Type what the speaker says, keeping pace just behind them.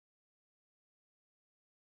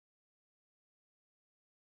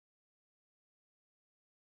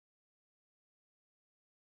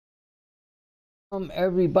Welcome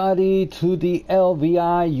everybody to the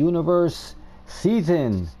LVI Universe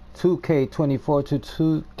season 2K24 to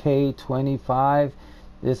 2K25.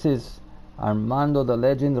 This is Armando the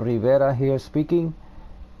Legend Rivera here speaking,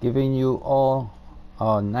 giving you all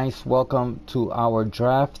a nice welcome to our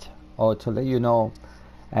draft, or to let you know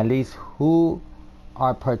at least who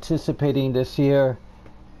are participating this year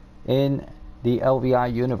in the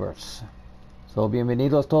LVI Universe. So,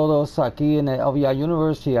 bienvenidos todos aquí en el LVI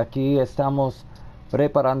Universe, y aquí estamos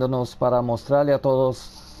preparándonos para mostrarle a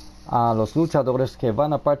todos a los luchadores que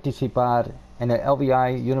van a participar en el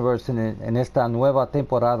LVI Universe en esta nueva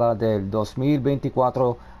temporada del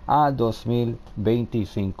 2024 a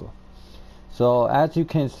 2025. So as you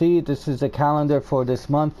can see, this is the calendar for this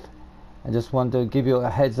month. I just want to give you a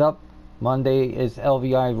heads up. Monday is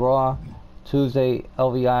LVI Raw, Tuesday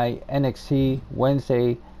LVI NXT,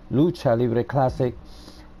 Wednesday Lucha Libre Classic,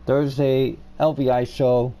 Thursday LVI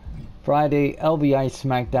Show, Friday LVI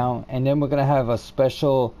SmackDown, and then we're gonna have a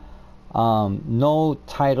special no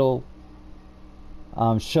title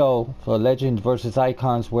show for Legends versus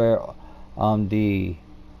Icons, where the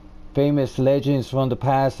famous legends from the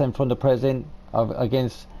past and from the present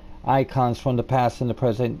against icons from the past and the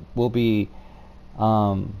present will be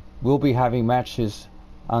having matches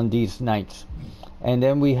on these nights. And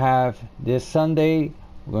then we have this Sunday,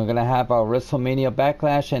 we're going to have our WrestleMania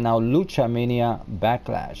Backlash and our Lucha Mania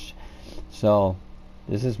Backlash. So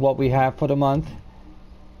this is what we have for the month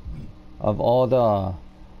of all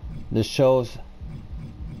the shows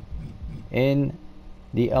in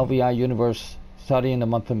the LVI Universe starting in the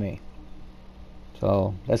month of May.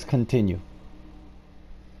 So let's continue.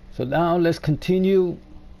 So now let's continue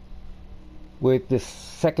with the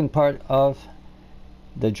second part of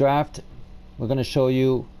the draft. We're going to show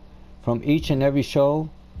you from each and every show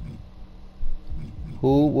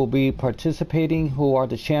who will be participating, who are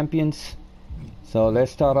the champions. So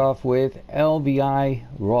let's start off with LVI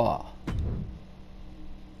Raw.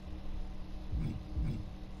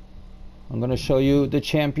 I'm going to show you the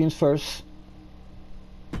champions first.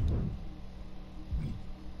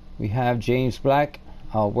 We have James Black,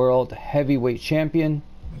 our World Heavyweight Champion.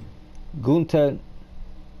 Gunther,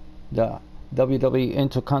 the WWE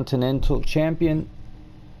Intercontinental Champion.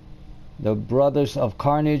 The Brothers of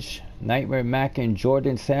Carnage, Nightmare Mack and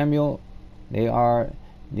Jordan Samuel, they are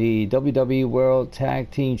the WWE World Tag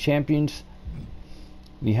Team Champions.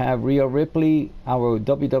 We have Rhea Ripley, our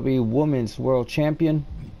WWE Women's World Champion.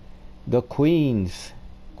 The Queens,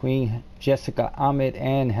 Queen Jessica Ahmed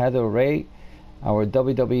and Heather Ray, our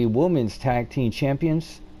WWE Women's Tag Team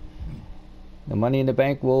Champions. The Money in the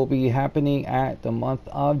Bank will be happening at the month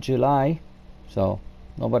of July, so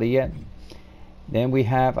nobody yet. Then we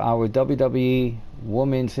have our WWE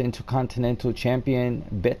Women's Intercontinental Champion,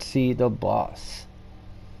 Betsy the Boss.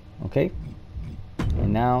 Okay,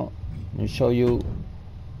 and now I'm going to show you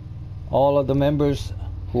all of the members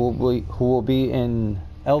who will be in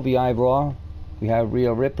LVI Raw. We have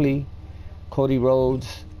Rhea Ripley, Cody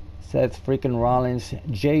Rhodes, Seth freaking Rollins,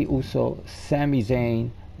 Jey Uso, Sami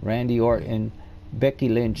Zayn, Randy Orton, Becky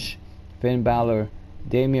Lynch, Finn Balor,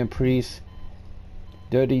 Damian Priest,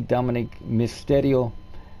 Dirty Dominic Mysterio,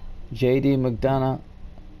 JD McDonough,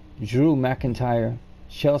 Drew McIntyre,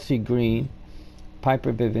 Chelsea Green,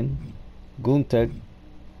 Piper Niven, Gunther,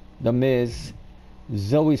 The Miz,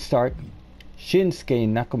 Zoe Stark, Shinsuke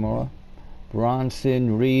Nakamura,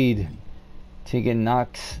 Bronson Reed, Tegan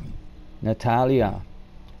Knox, Natalia,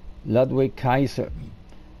 Ludwig Kaiser,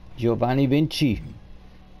 Giovanni Vinci,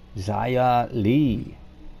 Zaya Lee,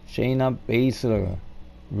 Shayna Baszler,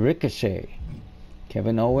 Ricochet,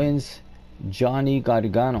 Kevin Owens, Johnny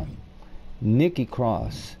Gargano, Nikki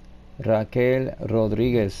Cross, Raquel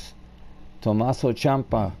Rodriguez, Tommaso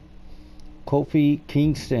Ciampa, Kofi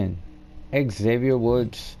Kingston, Xavier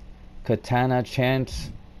Woods, Katana Chance,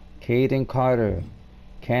 Kaden Carter,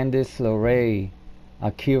 Candice LeRae,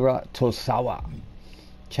 Akira Tozawa,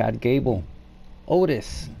 Chad Gable,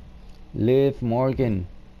 Otis, Liv Morgan,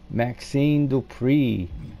 Maxine Dupree,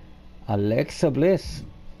 Alexa Bliss,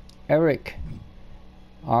 Eric,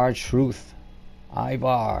 R-Truth,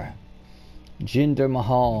 Ivar, Jinder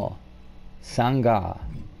Mahal, Sangha,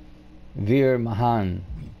 Veer Mahan,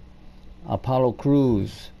 Apollo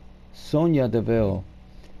Crews, Sonya Deville,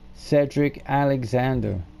 Cedric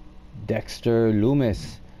Alexander, Dexter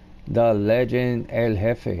Loomis, The Legend El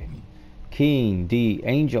Jefe, King the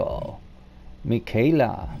Angel,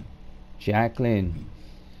 Michaela, Jacqueline,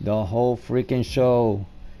 The Whole Freaking Show,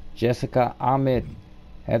 Jessica Ahmed,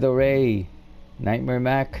 Heather Ray, Nightmare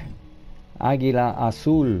Mack, Águila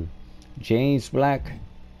Azul, James Black,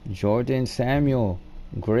 Jordan Samuel,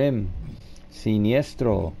 Grimm,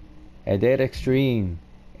 Siniestro, Eder Extreme,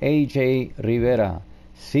 AJ Rivera,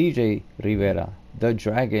 CJ Rivera, The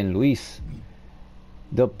Dragon Luis,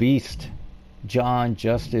 The Beast, John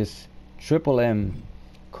Justice, Triple M,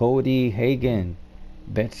 Cody Hagen,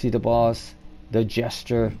 Betsy the Boss, The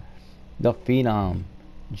Jester, The Phenom,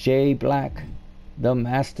 Jay Black, The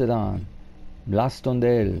Mastodon,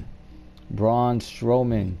 Blastondel, Braun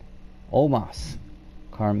Strowman, Omos,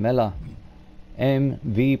 Carmella,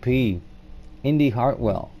 MVP, Indy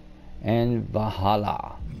Hartwell, and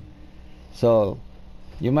Valhalla. So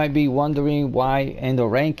you might be wondering why in the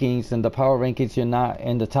rankings and the power rankings you're not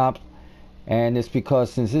in the top, and it's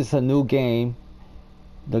because since it's a new game,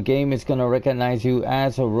 the game is going to recognize you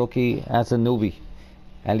as a rookie, as a newbie,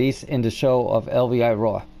 at least in the show of LVI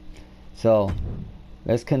Raw. So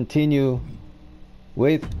let's continue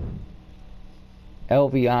with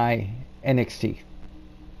LVI NXT.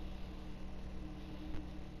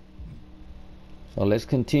 So let's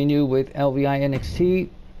continue with LVI NXT.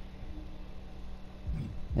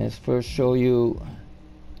 Let's first show you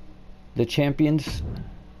the champions.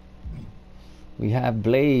 We have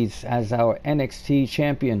Blaze as our NXT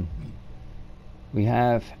champion. We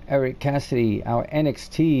have Eric Cassidy, our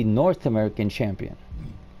NXT North American champion.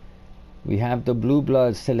 We have the Blue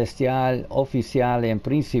Bloods, Celestial, Oficial, and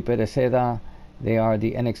Príncipe de Seda. They are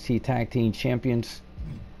the NXT Tag Team Champions.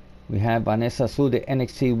 We have Vanessa Azul, the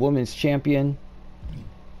NXT Women's Champion.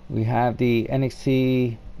 We have the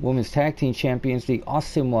NXT Women's Tag Team Champions, the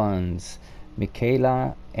Awesome Ones,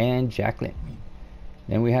 Michaela and Jacqueline.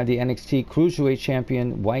 Then we have the NXT Cruiserweight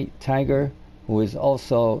Champion, White Tiger, who is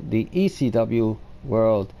also the ECW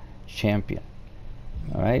World Champion.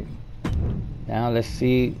 Alright, now let's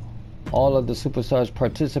see all of the superstars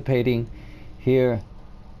participating here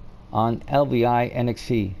on LVI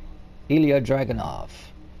NXT. Ilya Dragunov,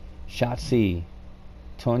 Shotzi,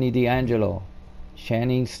 Tony D'Angelo,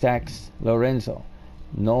 Channing Stacks Lorenzo,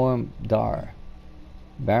 Noam Dar,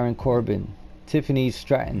 Baron Corbin, Tiffany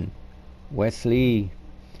Stratton, Wesley,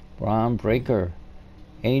 Braun Breaker,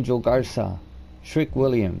 Angel Garza, Trick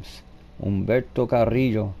Williams, Humberto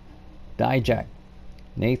Carrillo, Dijak,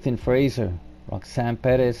 Nathan Fraser, Roxanne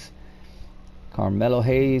Perez, Carmelo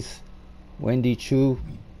Hayes, Wendy Chu,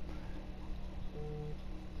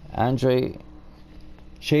 Andre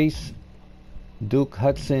Chase, Duke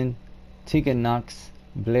Hudson, Tegan Knox,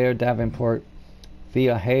 Blair Davenport,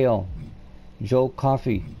 Thea Hale, Joe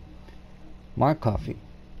Coffey, Mark Coffey,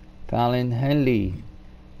 Fallon Henley,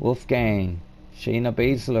 Wolfgang, Shayna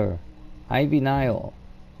Baszler, Ivy Nile,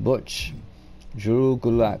 Butch, Drew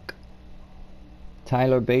Gulak,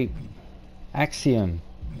 Tyler Bate, Axiom,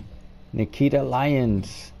 Nikita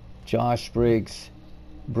Lyons, Josh Briggs,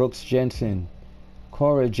 Brooks Jensen,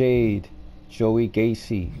 Cora Jade, Joey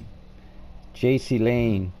Gacy, JC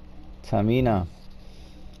Lane, Tamina,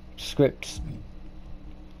 Scripps,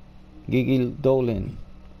 Gigi Dolan,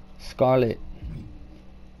 Scarlett,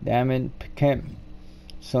 Damon Kemp,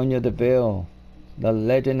 Sonia Deville, The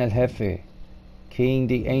Legend El Jefe, King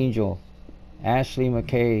the Angel, Ashley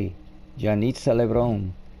McKay, Janitza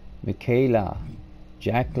Lebron, Michaela,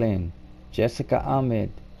 Jacqueline, Jessica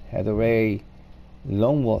Ahmed, Heather Ray,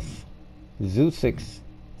 Lone Wolf, Zusix,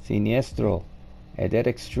 Siniestro, Edet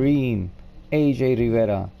Extreme, AJ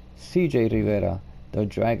Rivera, CJ Rivera, The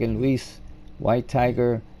Dragon Luis, White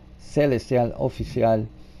Tiger, Celestial Oficial,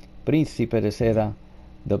 Príncipe de Seda,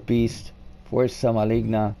 The Beast, Fuerza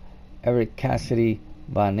Maligna, Eric Cassidy,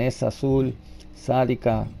 Vanessa Azul,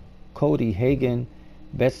 Sadika, Cody Hagen,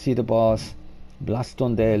 Betsy the Boss,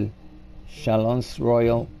 Blastondel, Chalons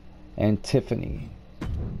Royal, and Tiffany.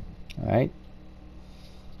 Alright,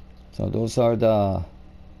 so those are the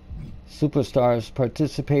superstars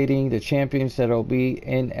participating, the champions that will be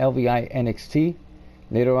in LVI NXT.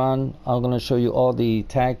 Later on, I'm going to show you all the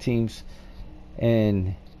tag teams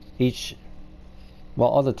in each, well,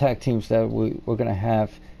 all the tag teams that we're going to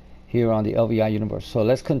have here on the LVI universe. So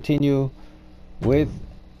let's continue with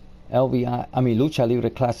Lucha Libre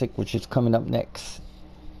Classic, which is coming up next.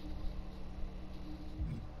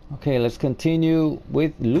 Okay, let's continue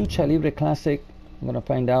with Lucha Libre Classic. I'm going to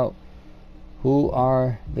find out who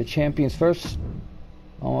are the champions first.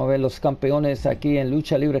 Vamos a ver los campeones aquí en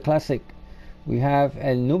Lucha Libre Classic. We have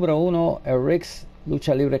el número uno, Eric's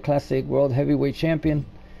Lucha Libre Classic World Heavyweight Champion.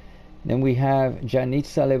 Then we have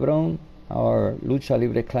Janitza Lebron, our Lucha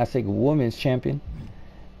Libre Classic Women's Champion.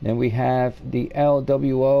 Then we have the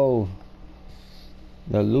LWO,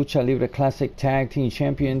 the Lucha Libre Classic Tag Team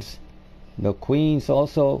Champions. The Queens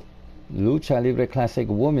also, Lucha Libre Classic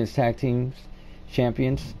Women's Tag Team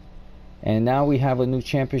Champions. And now we have a new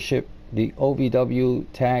championship, the OVW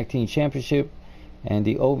Tag Team Championship. And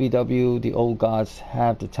the OVW, the Old Gods,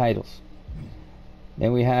 have the titles.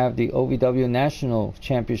 Then we have the OVW National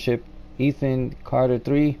Championship. Ethan Carter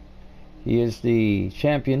 3, he is the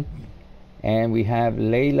champion. And we have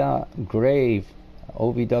Layla Grave,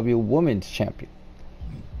 OVW Women's Champion.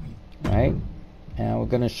 Right? And we're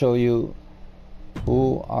going to show you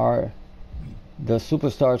who are the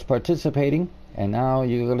superstars participating. And now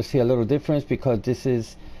you're going to see a little difference because this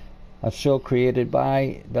is a show created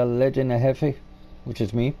by the Legend El Jefe, which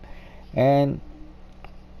is me. And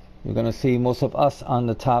you're going to see most of us on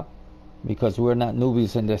the top because we're not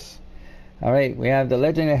newbies in this. All right, we have the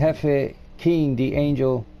Legend El Jefe, King, the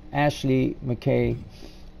Angel, Ashley McKay,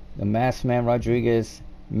 the Masked Man Rodriguez,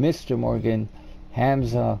 Mr. Morgan,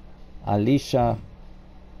 Hamza, Alicia,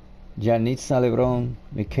 Janitza Lebron,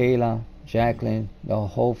 Michaela, Jacqueline, the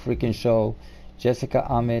whole freaking show, Jessica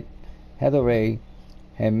Ahmed, Heather Ray,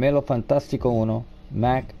 Gemelo Fantástico 1,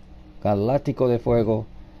 Mac, Galáctico de Fuego,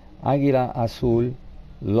 Águila Azul,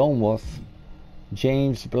 Lone Wolf,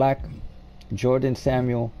 James Black, Jordan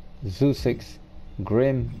Samuel, Zusix,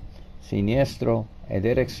 Grim, Siniestro,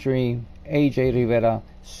 Eder Extreme, AJ Rivera,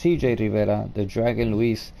 CJ Rivera, The Dragon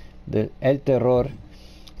Luis, El Terror,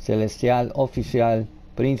 Celestial Oficial,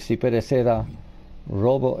 Príncipe de Seda,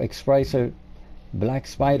 Robo Expricer, Black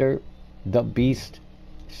Spider, The Beast,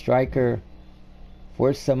 Striker,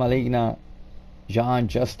 Fuerza Maligna, John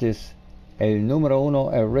Justice, El Número Uno,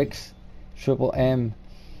 El Rix, Triple M,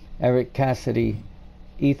 Eric Cassidy,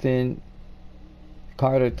 Ethan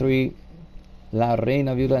Carter 3, La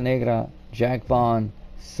Reina Viuda Negra, Jack Vaughn,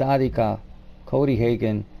 Sadika, Cody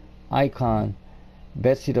Hagen, Icon,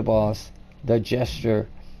 Betsy the Boss, The Gesture,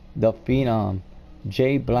 The Phenom,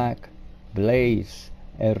 Jay Black, Blaze,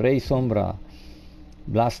 El Rey Sombra,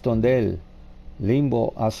 Blastondel,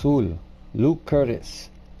 Limbo Azul, Luke Curtis,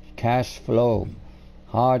 Cash Flow,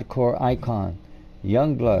 Hardcore Icon,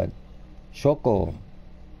 Youngblood, Choco,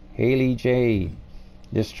 Haley J,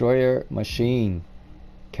 Destroyer Machine,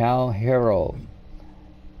 Cal Hero,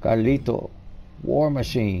 Carlito, War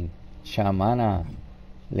Machine, Shamana,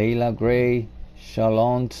 Layla Gray,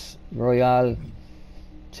 Chalons Royale,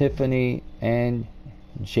 Tiffany, and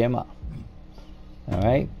Gemma.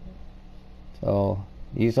 Alright, so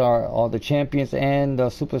these are all the champions and the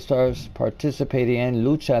superstars participating in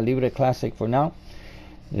Lucha Libre Classic for now.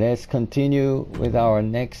 Let's continue with our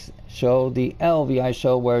next show, the LVI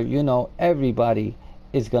show, where you know everybody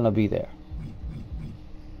is gonna be there.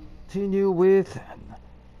 Continue with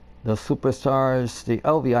the superstars, the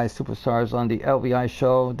LVI superstars on the LVI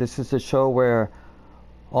show. This is the show where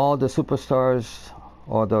all the superstars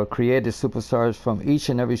or the created superstars from each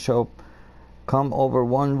and every show come over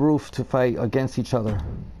one roof to fight against each other.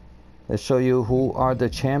 Let's show you who are the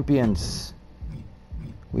champions.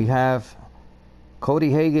 We have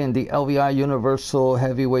Cody Hagen, the LVI Universal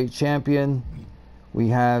Heavyweight Champion. We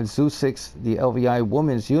have Zusix, the LVI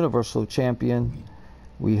Women's Universal Champion.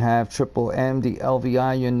 We have Triple M, the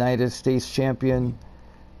LVI United States Champion.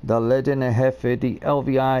 The Legend El Jefe, the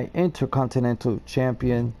LVI Intercontinental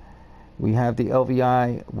Champion. We have the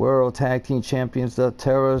LVI World Tag Team Champions, the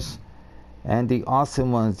Terrors. And the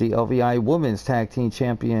Awesome Ones, the LVI Women's Tag Team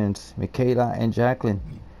Champions, Michaela and Jacqueline.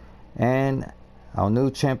 And our new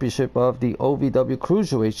championship of the OVW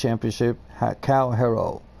Cruiserweight Championship, Cal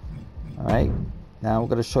Hero. Alright, now we're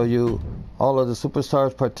going to show you all of the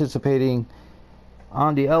superstars participating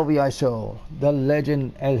on the LVI show. The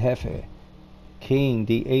Legend El Jefe, King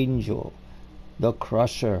the Angel, The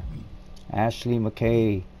Crusher, Ashley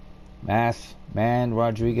McKay, Masked Man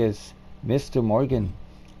Rodriguez, Mr. Morgan,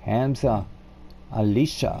 Hamza,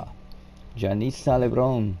 Alicia, Janitza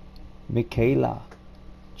Lebron, Michaela,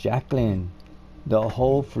 Jacqueline, the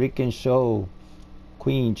whole freaking show,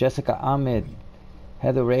 Queen Jessica Ahmed,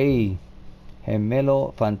 Heather Ray,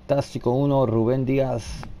 Gemelo Fantástico 1, Rubén Díaz,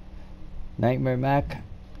 Nightmare Mac,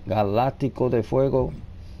 Galáctico de Fuego,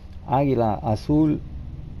 Águila Azul,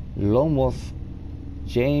 Lone Wolf,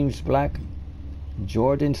 James Black,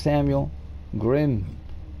 Jordan Samuel, Grim,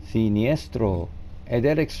 Siniestro,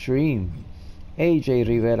 Eder Extreme, AJ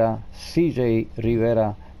Rivera, CJ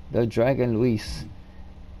Rivera, The Dragon Luis,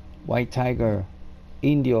 White Tiger,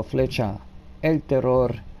 Indio Flecha, El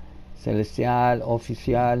Terror, Celestial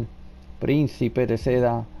Oficial, Príncipe de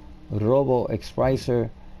Seda, Robo Expricer,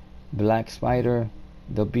 Black Spider,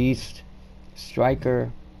 The Beast,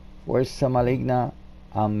 Striker, Fuerza Maligna,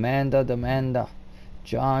 Amanda Demanda,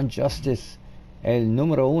 John Justice, El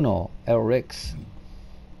Número Uno, El Rix,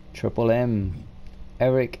 Triple M,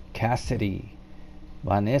 Eric Cassidy,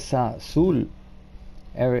 Vanessa Sul,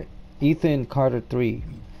 Ethan Carter 3,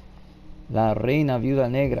 La Reina Viuda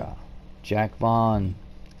Negra, Jack Vaughn,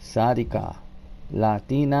 Sadika,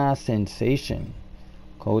 Latina Sensation,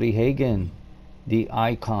 Cody Hagan, the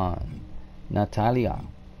Icon, Natalia,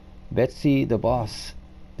 Betsy the Boss,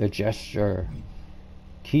 the Gesture,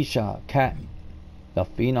 Keisha Cat, the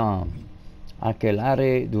Phenom,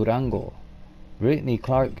 Aquelarre Durango, Brittany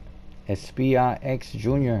Clark, Espia X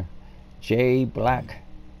Jr., Jay Black,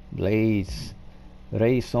 Blaze,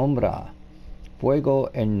 Rey Sombra, Fuego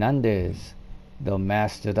Hernandez, the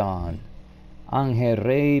Mastodon, Angel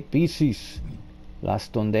Rey Pisces, Las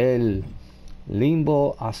Tondel,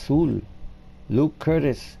 Limbo Azul, Luke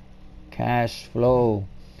Curtis, Cash Flow,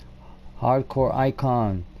 Hardcore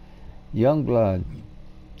Icon, Youngblood,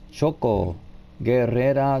 Choco,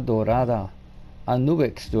 Guerrera Dorada,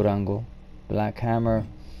 Anubix Durango, Black Hammer,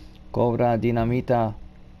 Cobra Dinamita,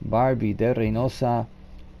 Barbie de Reynosa,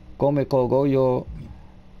 Comico Goyo,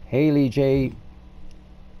 Haley J,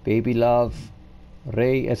 Baby Love,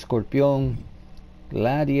 Rey Escorpion,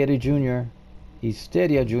 Gladiator Jr.,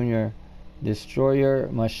 Hysteria Jr., Destroyer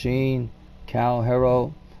Machine, Cal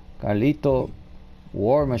Hero, Carlito,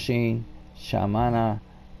 War Machine, Shamana,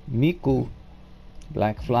 Miku,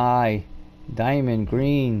 Black Fly, Diamond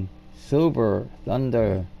Green, Silver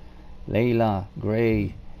Thunder, Layla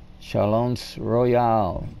Gray, Chalons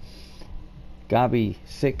Royale, Gabi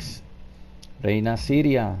 6, Reina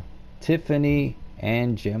Siria, Tiffany,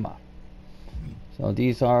 and Gemma. So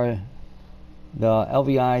these are the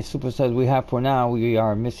LVI superstars we have for now. We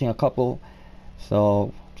are missing a couple,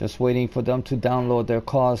 so just waiting for them to download their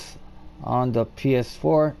CAWS on the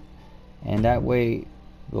PS4, and that way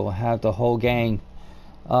we'll have the whole gang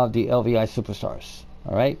of the LVI superstars.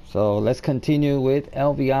 Alright, so let's continue with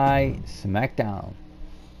LVI SmackDown.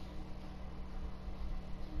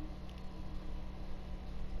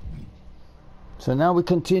 So now we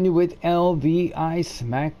continue with LVI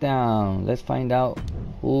SmackDown. Let's find out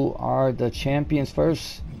who are the champions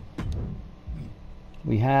first.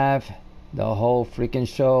 We have the whole freaking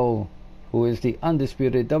show, who is the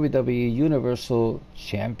undisputed WWE Universal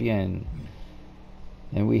Champion.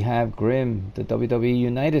 And we have Grimm, the WWE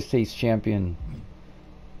United States Champion.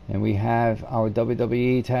 And we have our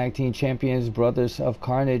WWE Tag Team Champions, Brothers of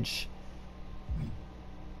Carnage.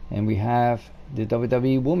 And we have the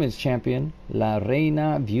WWE Women's Champion, La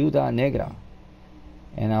Reina Viuda Negra.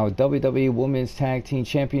 And our WWE Women's Tag Team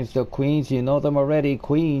Champions, the Queens, you know them already,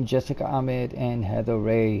 Queen Jessica Ahmed and Heather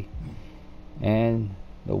Ray. And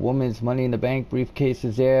the Women's Money in the Bank briefcase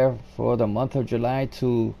is there for the month of July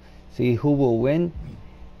to see who will win.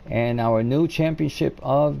 And our new championship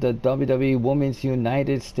of the WWE Women's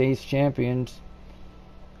United States Champions,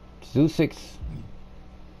 Zusix.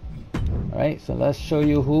 Alright, so let's show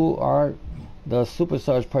you who are the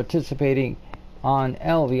superstars participating on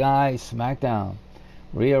LVI SmackDown.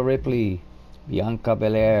 Rhea Ripley, Bianca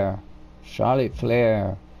Belair, Charlotte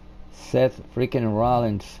Flair, Seth freaking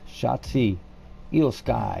Rollins, Shotzi, Io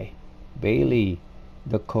Sky, Bayley,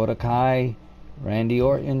 Dakota Kai, Randy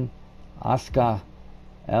Orton, Asuka,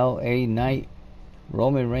 LA Knight,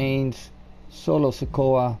 Roman Reigns, Solo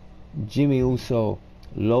Sikoa, Jimmy Uso,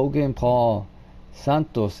 Logan Paul,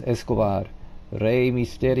 Santos Escobar, Rey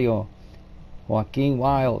Mysterio, Joaquin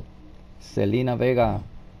Wilde, Selena Vega,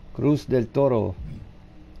 Cruz del Toro,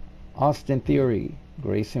 Austin Theory,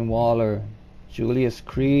 Grayson Waller, Julius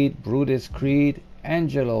Creed, Brutus Creed,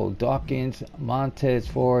 Angelo Dawkins, Montez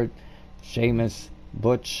Ford, Sheamus,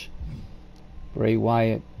 Butch, Bray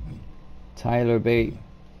Wyatt, Tyler Bate,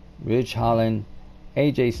 Ridge Holland,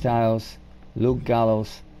 AJ Styles, Luke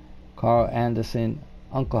Gallows, Carl Anderson,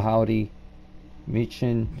 Uncle Howdy,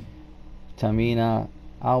 Michin, Tamina,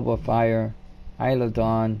 Alba Fire, Isla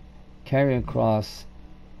Dawn, Karrion Kross,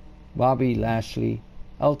 Bobby Lashley,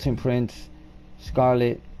 Elton Prince,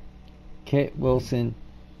 Scarlett, Kit Wilson,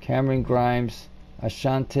 Cameron Grimes,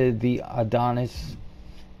 Ashante the Adonis,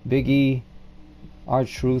 Big E,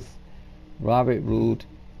 R-Truth, Robert Roode,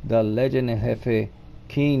 the Legend of Jefe,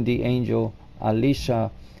 King the Angel,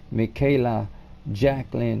 Alicia, Michaela,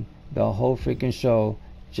 Jacqueline, the whole freaking show,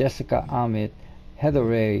 Jessica Ahmed, Heather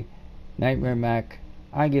Ray, Nightmare Mac,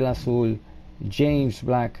 Águila Azul, James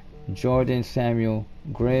Black, Jordan Samuel,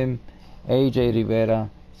 Grimm, AJ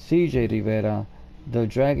Rivera, CJ Rivera, The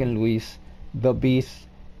Dragon Luis, The Beast,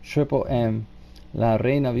 Triple M, La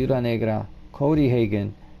Reina Viuda Negra, Cody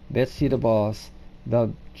Hagan, Betsy the Boss,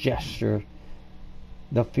 The Gesture,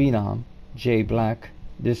 The Phenom, Jay Black,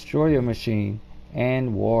 Destroyer Machine,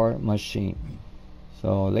 and War Machine.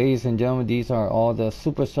 So ladies and gentlemen, these are all the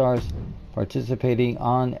superstars participating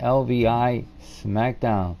on LVI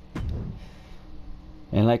SmackDown.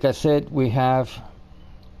 And like I said, we have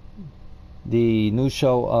the new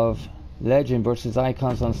show of Legend versus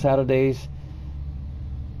Icons on Saturdays.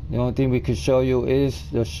 The only thing we could show you is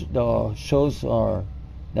the shows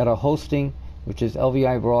that are hosting, which is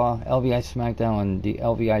LVI Raw, LVI SmackDown, and the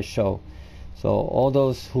LVI show. So all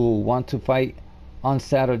those who want to fight on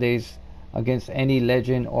Saturdays against any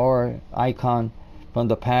legend or icon from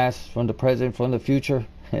the past, from the present, from the future,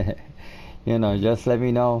 just let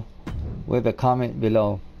me know with a comment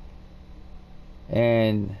below.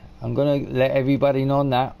 And I'm gonna let everybody know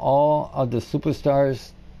not all of the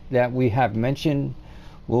superstars that we have mentioned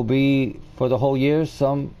will be for the whole year.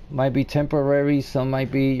 Some might be temporary, some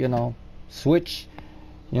might be switch,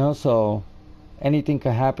 so anything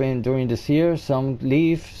could happen during this year. Some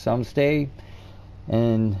leave, some stay,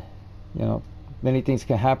 and many things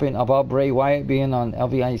can happen. About Bray Wyatt being on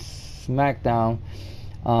LVI SmackDown,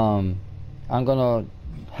 I'm gonna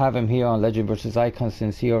have him here on Legend vs. Icon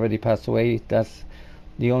since he already passed away. That's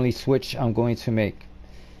the only switch I'm going to make.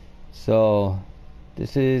 So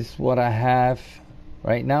this is what I have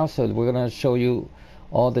right now. So we're gonna show you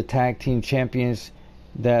all the tag team champions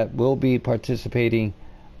that will be participating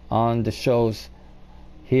on the shows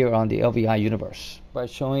here on the LVI universe, by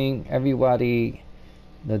showing everybody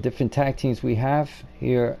the different tag teams we have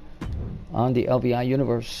here on the LVI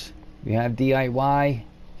universe. We have DIY,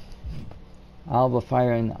 Alba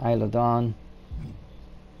Fire and Isla Dawn.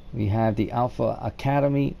 We have the Alpha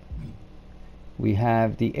Academy. We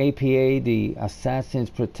have the APA, the Assassins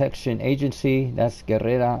Protection Agency. That's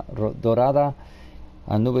Guerrera Dorada,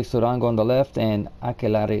 Anubis Durango on the left, and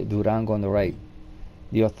Aquelarre Durango on the right.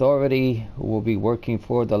 The Authority, who will be working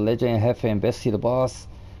for the Legend Jefe and Bessie the Boss,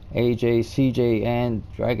 AJ, CJ, and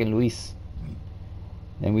Dragon Luis.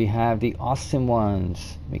 Then we have the Awesome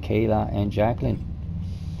Ones, Michaela and Jacqueline.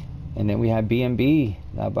 And then we have BMB,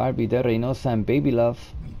 La Barbie de Reynosa and Baby Love.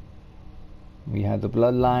 We have the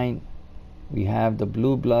Bloodline. We have the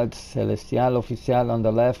Blue Bloods, Celestial Oficial on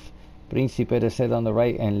the left, Príncipe de Seda on the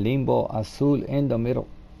right, and Limbo Azul in the middle.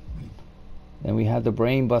 Then we have the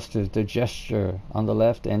Brainbusters, the Gesture on the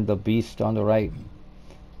left, and the Beast on the right.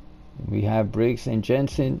 We have Briggs and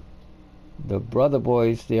Jensen, the Brother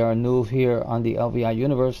Boys. They are new here on the LVI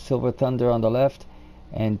universe. Silver Thunder on the left,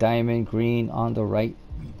 and Diamond Green on the right.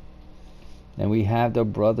 Then we have the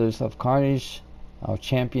Brothers of Carnage, our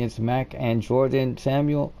champions Mac and Jordan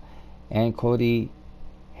Samuel, and Cody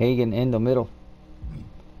Hagen in the middle.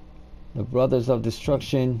 The Brothers of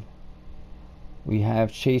Destruction, we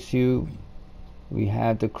have Chase U, we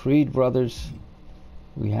have the Creed Brothers,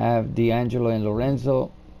 we have D'Angelo and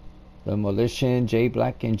Lorenzo, the Demolition, Jay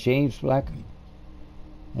Black and James Black,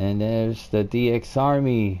 and there's the DX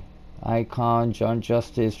Army, Icon, John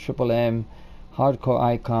Justice, Triple M, Hardcore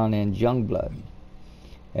Icon, and Youngblood.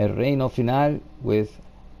 El Reino Final with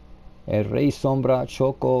El Rey Sombra,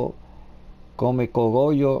 Choco, Come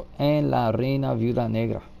Cogollo, and La Reina Viuda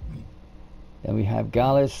Negra. Then we have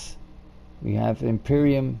Gallus, we have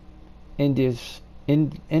Imperium, Indus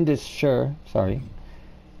Sure,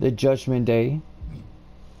 the Judgment Day,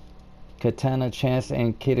 Katana Chance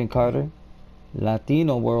and Kaden Carter,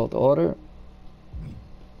 Latino World Order,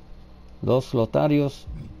 Los Lotarios,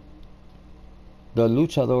 the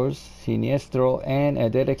Luchadors, Siniestro and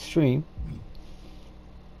Edet Extreme,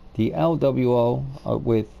 the LWO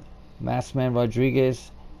with Maskman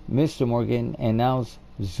Rodriguez, Mr. Morgan, and now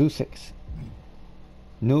Zusix.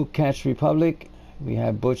 New Catch Republic, we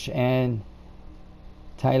have Butch and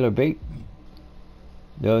Tyler Bate.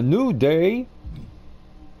 The New Day,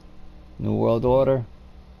 New World Order,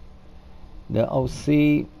 the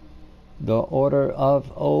OC, the Order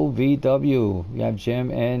of OVW, we have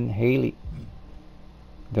Jim and Haley.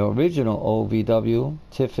 The original OVW,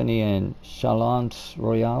 Tiffany and Chalance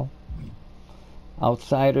Royale.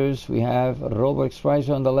 Outsiders, we have Robert Price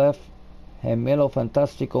on the left, Gemelo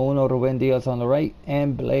Fantástico Uno Ruben Diaz on the right,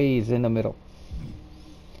 and Blaze in the middle.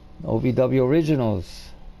 OVW Originals,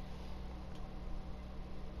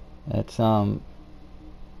 that's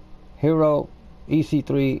Hero,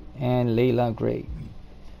 EC3, and Layla Gray.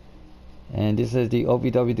 And this is the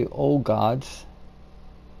OVW, the Old Gods.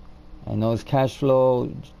 I know it's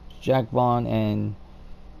Cashflow, Jack Vaughn, and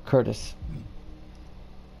Curtis.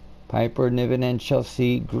 Piper, Niven, and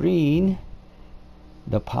Chelsea Green.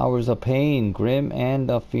 The Powers of Pain, Grim, and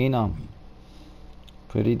the Phenom.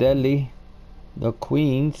 Pretty Deadly. The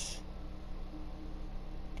Queens,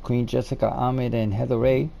 Queen Jessica Ahmed and Heather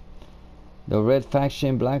Ray. The Red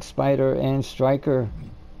Faction, Black Spider and Striker.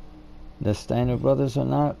 The Steiner Brothers are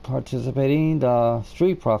not participating. The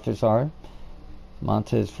Street Profits are.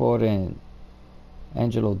 Montez Ford and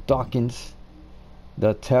Angelo Dawkins.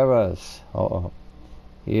 The Terras.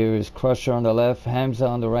 Here is Crusher on the left, Hamza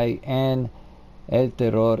on the right, and El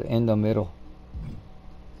Terror in the middle.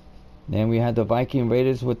 Then we have the Viking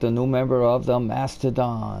Raiders with the new member of the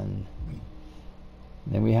Mastodon.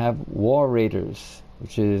 Then we have War Raiders,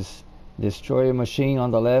 which is Destroyer Machine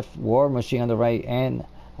on the left, War Machine on the right, and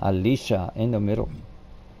Alicia in the middle.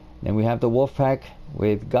 Then we have the Wolfpack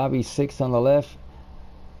with Gabi 6 on the left,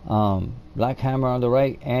 Black Hammer on the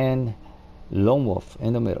right, and Lone Wolf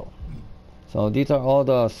in the middle. So these are all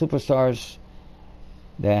the superstars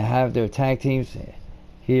that have their tag teams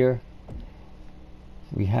here.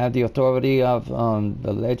 We have the Authority of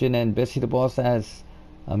the Legend and Bessie the Boss as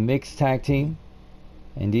a mixed tag team.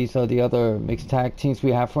 And these are the other mixed tag teams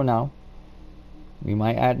we have for now. We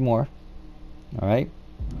might add more. Alright.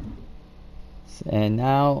 And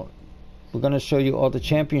now we're going to show you all the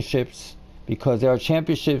championships, because there are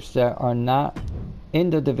championships that are not in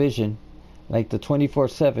the division, like the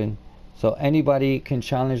 24/7. So anybody can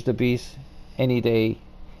challenge the Beast any day,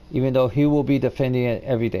 even though he will be defending it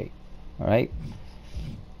every day. Alright.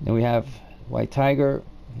 Then we have White Tiger,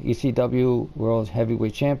 ECW World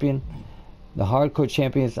Heavyweight Champion. The Hardcore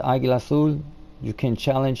Champion is Águila Azul. You can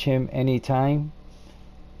challenge him anytime.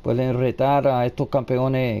 Pueden retar a estos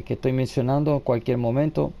campeones que estoy mencionando en cualquier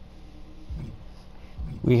momento.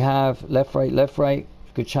 We have Left Right.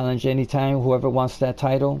 You could challenge anytime. Whoever wants that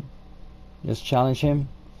title, just challenge him.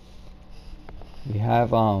 We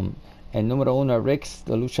have El Número Uno Rix,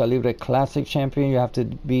 the Lucha Libre Classic Champion. You have to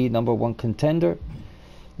be #1 contender.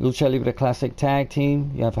 Lucha Libre Classic Tag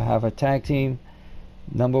Team. You have to have a tag team.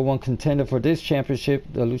 #1 contender for this championship,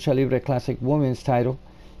 the Lucha Libre Classic Women's title.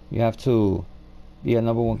 You have to be a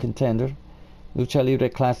 #1 contender. Lucha Libre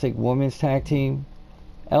Classic Women's Tag Team.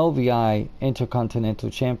 LVI Intercontinental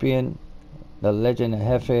Champion. The Legend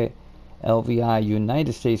Jefe LVI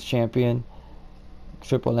United States Champion.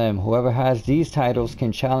 Triple M. Whoever has these titles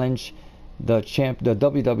can challenge the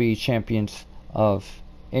WWE champions of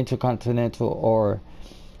Intercontinental or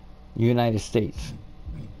United States.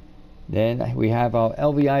 Then we have our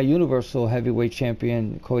LVI Universal Heavyweight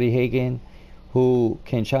Champion Cody Hagan, who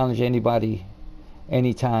can challenge anybody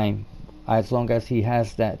anytime, as long as he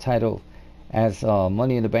has that title as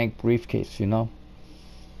Money in the Bank briefcase, you know.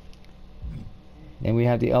 Then we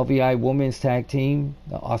have the LVI Women's Tag Team,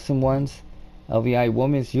 the Awesome Ones. LVI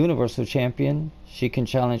Women's Universal Champion. She can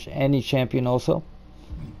challenge any champion also.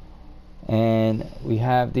 And we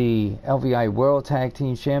have the LVI World Tag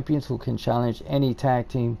Team Champions, who can challenge any tag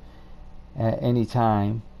team at any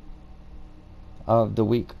time of the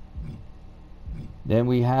week. Then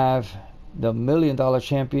we have the $1 Million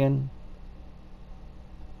Champion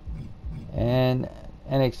and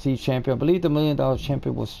NXT Champion. I believe the $1 Million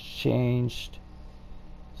Champion was changed.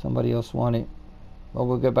 Somebody else won it. But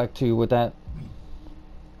we'll get back to you with that.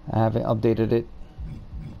 I haven't updated it.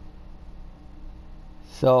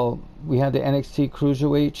 So we have the NXT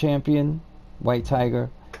Cruiserweight Champion, White Tiger.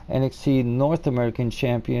 NXT North American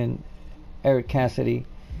Champion, Eric Cassidy.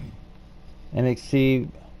 NXT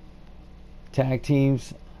Tag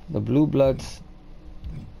Teams, the Blue Bloods,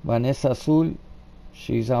 Vanessa Azul.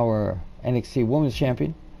 She's our NXT Women's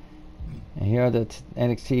Champion. And here are the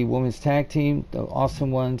NXT Women's Tag Team, the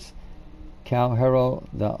Awesome Ones. Cal Hero,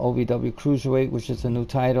 the OVW Cruiserweight, which is a new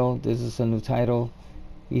title. This is a new title.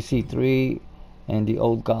 EC3 and the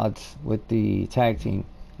Old Gods with the tag team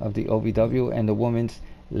of the OVW, and the women's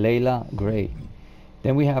Layla Gray.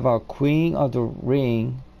 Then we have our Queen of the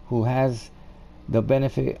Ring, who has the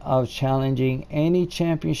benefit of challenging any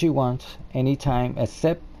champion she wants anytime,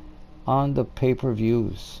 except on the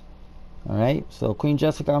pay-per-views. Alright, so Queen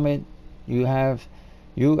Jessica Ahmed, you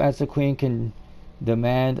as the queen can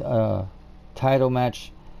demand a title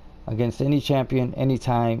match against any champion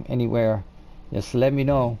anytime, anywhere. Just let me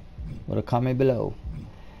know with a comment below.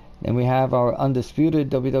 Then we have our undisputed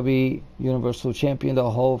WWE Universal Champion, the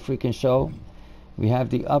whole freaking show. We have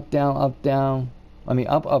the up down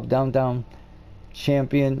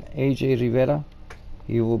champion, AJ Rivera.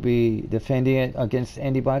 He will be defending it against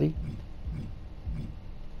anybody.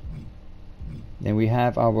 Then we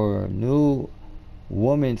have our new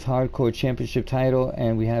Women's Hardcore Championship title,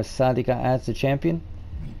 and we have Sadika as the champion.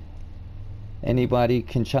 Anybody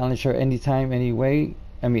can challenge her anytime, any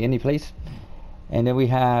place. And then we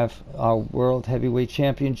have our World Heavyweight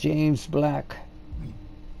Champion, James Black.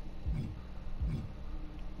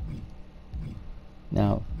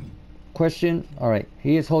 Now, question, alright,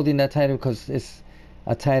 he is holding that title because it's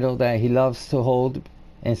a title that he loves to hold,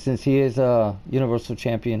 and since he is a Universal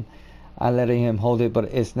Champion, I'm letting him hold it, but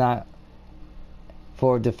it's not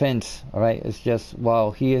for defense, alright? It's just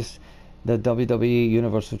while he is the WWE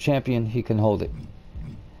Universal Champion, he can hold it.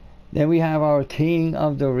 Then we have our King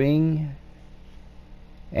of the Ring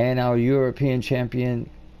and our European Champion,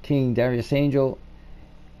 King Darius Angel.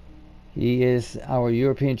 He is our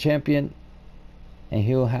European champion, and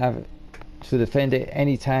he'll have to defend it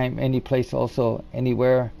anytime, any place, also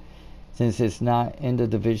anywhere, since it's not in the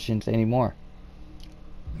divisions anymore.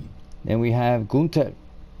 Then we have Gunther,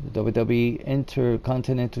 the WWE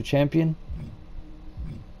Intercontinental Champion.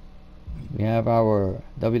 We have our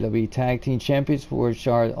WWE Tag Team Champions, which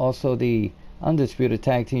are also the Undisputed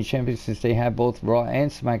Tag Team Champions, since they have both Raw and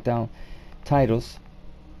SmackDown titles.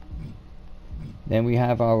 Then we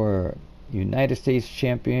have our United States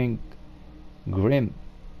Champion, Grimm.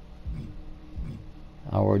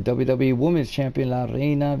 Our WWE Women's Champion, La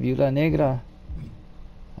Reina Viuda Negra.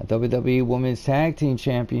 A WWE Women's Tag Team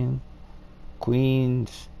Champion,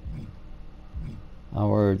 Queens.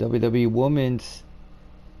 Our WWE Women's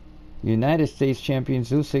United States Champion,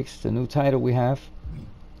 Zusix, the new title we have.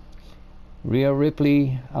 Rhea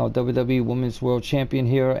Ripley, our WWE Women's World Champion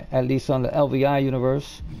here, at least on the LVI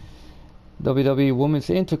universe. WWE Women's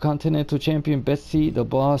Intercontinental Champion, Betsy the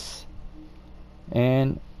Boss.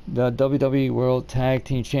 And the WWE World Tag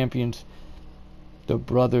Team Champions, the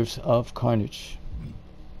Brothers of Carnage.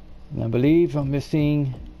 And I believe I'm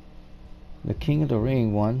missing the King of the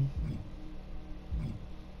Ring one.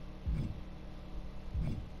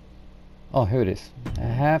 Oh, here it is. I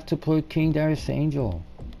have to put King Darius Angel.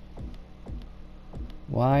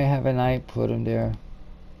 Why haven't I put him there?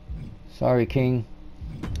 Sorry, King.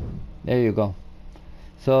 There you go.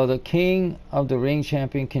 So the King of the Ring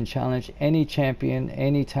champion can challenge any champion,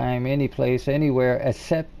 anytime, any place, anywhere,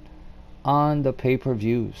 except on the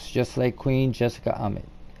pay-per-views, just like Queen Jessica Ahmed.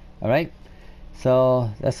 Alright?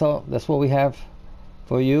 So that's all. That's what we have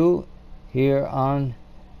for you here on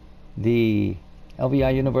the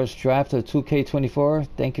LVI Universe Draft of 2K24.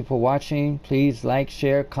 Thank you for watching. Please like,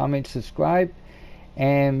 share, comment, subscribe,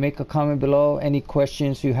 and make a comment below. Any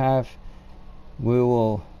questions you have, we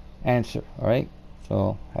will answer. Alright?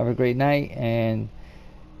 So have a great night, and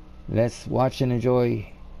let's watch and enjoy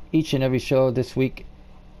each and every show this week.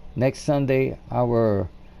 Next Sunday, our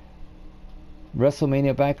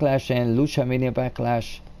WrestleMania Backlash and Lucha Mania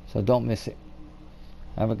Backlash. So don't miss it.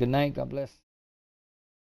 Have a good night. God bless.